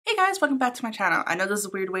guys, welcome back to my channel. I know this is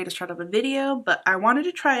a weird way to start up a video, but I wanted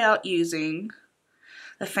to try out using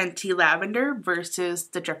the Fenty Lavender versus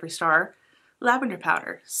the Jeffree Star Lavender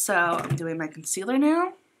powder. So I'm doing my concealer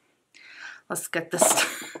now. Let's get this.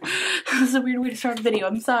 This is a weird way to start a video,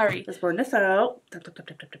 I'm sorry. Let's blend this out. Tap, tap, tap,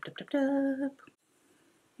 tap, tap, tap, tap, tap.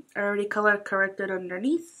 I already color corrected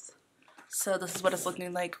underneath. So this is what it's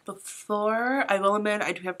looking like before. I will admit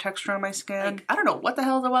I do have texture on my skin. Like, I don't know what the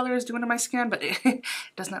hell the weather is doing to my skin, but it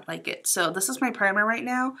does not like it. So this is my primer right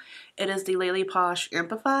now. It is the Lily Posh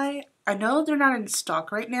Amplify. I know they're not in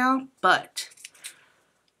stock right now, but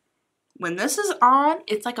when this is on,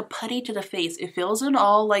 it's like a putty to the face. It fills in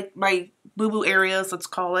all like my boo-boo areas, let's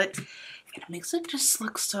call it. It makes it just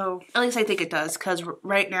look so, at least I think it does, because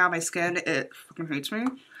right now my skin, it fucking hates me.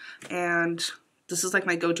 And this is like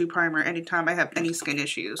my go-to primer anytime I have any skin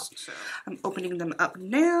issues. So I'm opening them up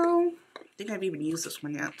now. I think I've even used this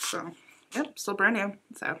one yet. So, yep, still brand new.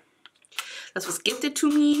 So this was gifted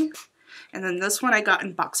to me. And then this one I got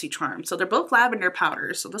in Boxycharm. So they're both lavender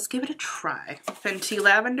powders. So let's give it a try. Fenty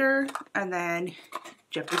Lavender and then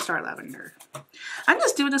Jeffree Star Lavender. I'm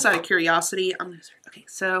just doing this out of curiosity. Okay,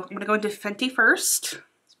 so I'm going to go into Fenty first.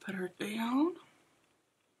 Let's put her down.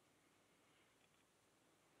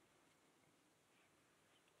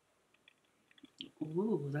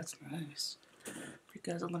 Ooh, that's nice. You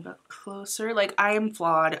guys a little bit closer. Like, I am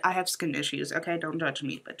flawed. I have skin issues. Okay, don't judge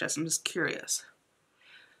me, but I'm just curious.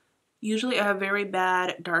 Usually I have very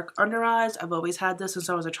bad dark under eyes. I've always had this since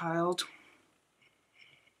I was a child.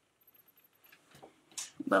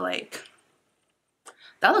 But like,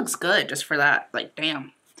 that looks good just for that. Like,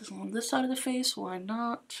 damn. This on this side of the face, why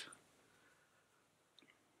not?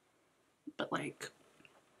 But like,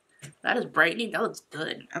 that is brightening. That looks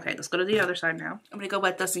good. Okay, let's go to the other side now. I'm gonna go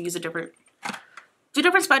wet this and use two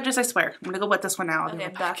different sponges, I swear. I'm gonna go wet this one now. Okay,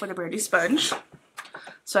 I'm back with a Birdie sponge.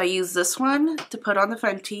 So I use this one to put on the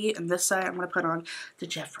Fenty, and this side I'm gonna put on the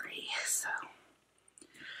Jeffree. So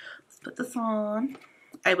let's put this on.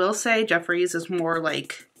 I will say Jeffree's is more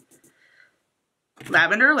like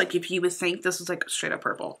lavender. Like, if you would think this is like straight up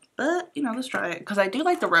purple, but you know, let's try it because I do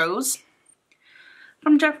like the rose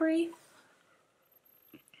from Jeffree.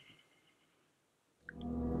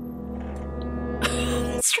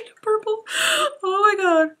 Straight up purple. Oh my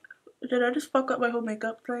god. Did I just fuck up my whole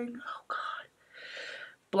makeup thing? Oh god.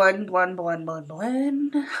 Blend, blend, blend, blend,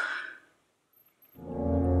 blend.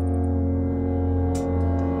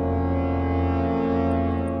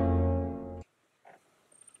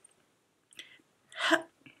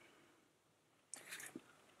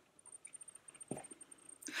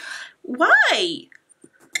 Why?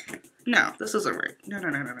 No, this isn't right. No, no,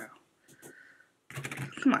 no, no, no.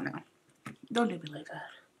 Come on now. Don't do me like that.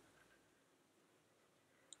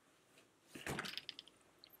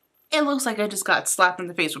 It looks like I just got slapped in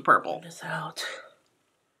the face with purple. Blend this out.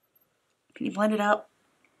 Can you blend it out?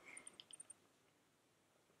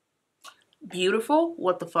 Beautiful?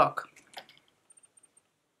 What the fuck?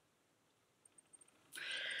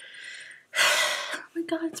 Oh my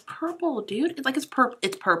god, it's purple, dude. It's like it's purple.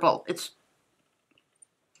 It's purple. It's...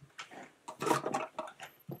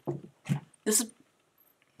 This is...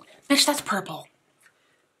 Bitch, that's purple.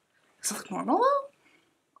 Does it look normal though?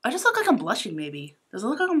 I just look like I'm blushing maybe. Does it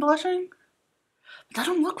look like I'm blushing? But that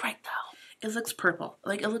don't look right though. It looks purple.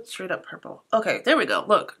 Like, it looks straight up purple. Okay, there we go.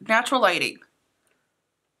 Look, natural lighting.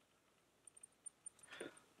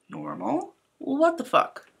 Normal? What the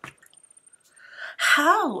fuck?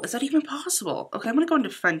 How is that even possible? Okay, I'm gonna go into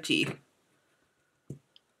Fenty.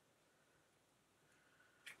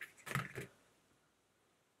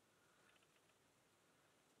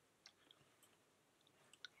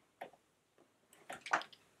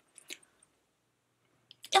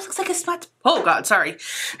 It looks like it's not. Oh god, sorry.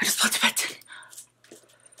 I just put the bed.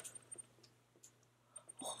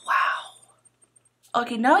 Wow.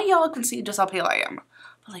 Okay, now y'all can see just how pale I am.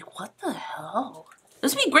 But like, what the hell?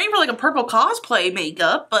 This would be great for like a purple cosplay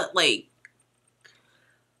makeup, but like,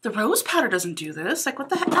 the rose powder doesn't do this. Like, what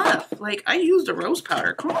the F? Like, I use the rose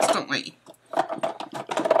powder constantly.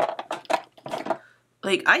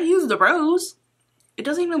 Like, I use the rose. It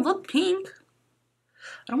doesn't even look pink.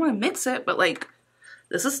 I don't want to mix it, but like,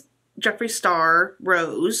 this is Jeffree Star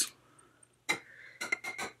Rose. And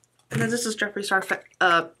then this is Jeffree Star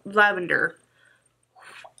Lavender.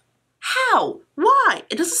 How? Why?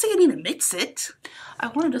 It doesn't say I need to mix it. I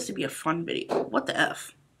wanted this to be a fun video. What the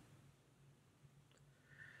F?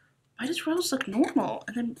 Why does Rose look normal?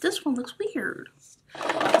 And then this one looks weird.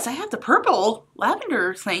 Because I have the purple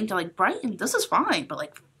lavender thing to like brighten. This is fine, but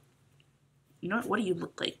like, you know what do you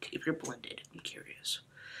look like if you're blended? I'm curious.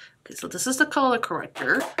 Okay, so this is the color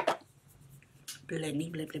corrector.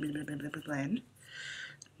 Blending, blend, blend, blend, blend, blend, blend.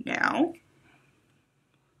 Now,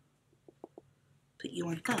 put you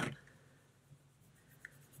on cup.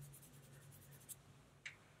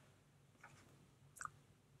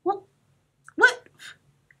 What? What?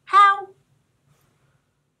 How?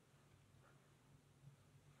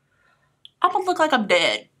 I'm gonna look like I'm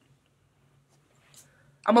dead.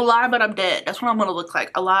 I'm alive, but I'm dead. That's what I'm gonna look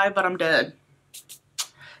like. Alive, but I'm dead.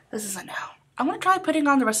 This is a no. I'm gonna try putting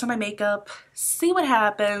on the rest of my makeup, see what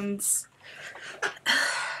happens.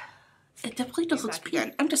 It definitely just looks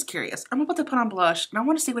good. I'm just curious. I'm about to put on blush, and I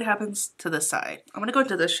want to see what happens to this side. I'm gonna go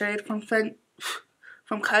into this shade from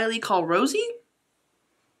Kylie called Rosie.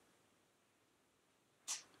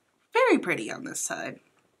 Very pretty on this side.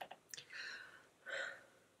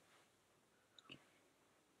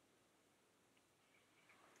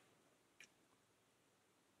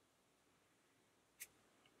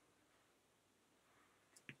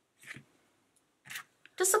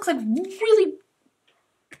 This looks like really,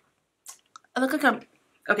 I look like I'm,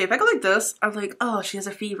 okay, if I go like this, I'm like, oh, she has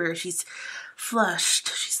a fever, she's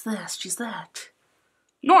flushed, she's this, she's that.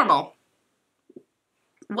 Normal.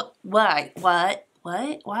 What, why, what,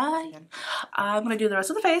 why? I'm gonna do the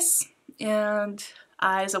rest of the face and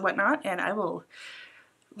eyes and whatnot, and I will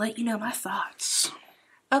let you know my thoughts.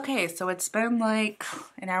 Okay, so it's been like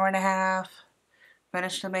an hour and a half,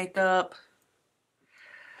 finished the makeup.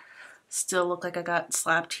 Still look like I got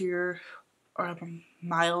slapped here, or a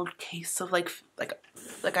mild case of like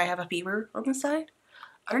I have a fever on this side.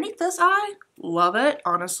 Underneath this eye, love it.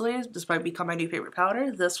 Honestly, this might become my new favorite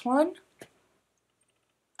powder. This one,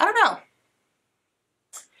 I don't know.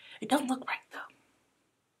 It doesn't look right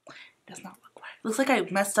though. It does not look right. Looks like I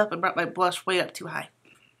messed up and brought my blush way up too high.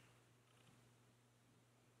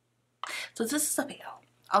 So this is a fail.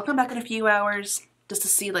 I'll come back in a few hours just to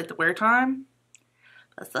see like the wear time.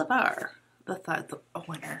 That's so far. That's a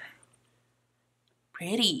winner.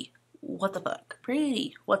 Pretty. What the fuck?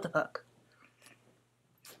 Pretty. What the fuck?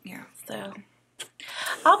 Yeah, so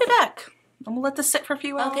I'll be back. I'm gonna let this sit for a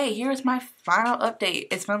few hours. Okay, here's my final update.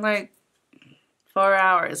 It's been like 4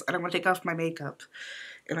 hours and I'm gonna take off my makeup.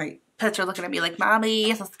 And my pets are looking at me like,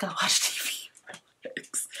 Mommy, let's go watch TV.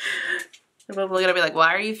 I'm probably gonna be like,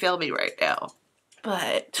 why are you filming right now?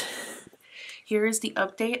 But here is the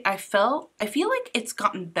update. I feel like it's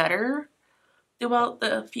gotten better throughout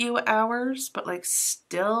the few hours, but like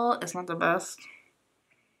still it's not the best.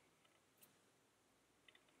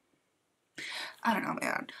 I don't know,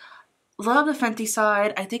 man. Love the Fenty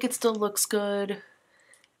side. I think it still looks good.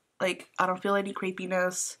 Like, I don't feel any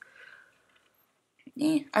creepiness.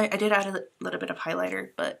 I did add a little bit of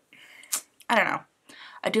highlighter, but I don't know.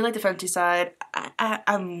 I do like the Fenty side.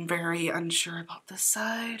 I'm very unsure about this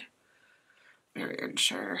side. Very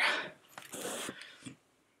unsure.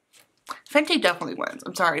 Fenty definitely wins.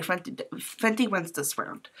 I'm sorry, Fenty wins this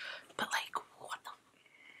round. But like, what the?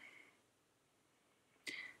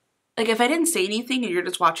 Like, if I didn't say anything and you're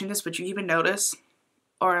just watching this, would you even notice?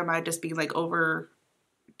 Or am I just being like overdoing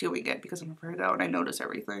it because I'm a Virgo and I notice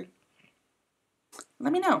everything?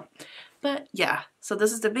 Let me know. But yeah, so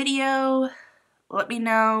this is the video. Let me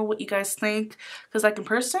know what you guys think. Because like in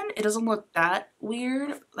person, it doesn't look that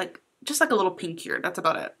weird. Like, just like a little pink here. That's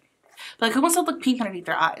about it. But like, who wants to look pink underneath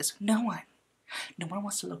their eyes? No one. No one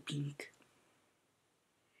wants to look pink.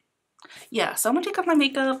 Yeah, so I'm going to take off my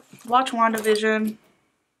makeup, watch WandaVision.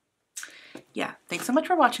 Yeah, thanks so much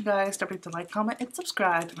for watching, guys. Don't forget to like, comment, and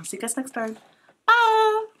subscribe. And I'll see you guys next time.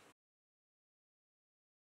 Bye!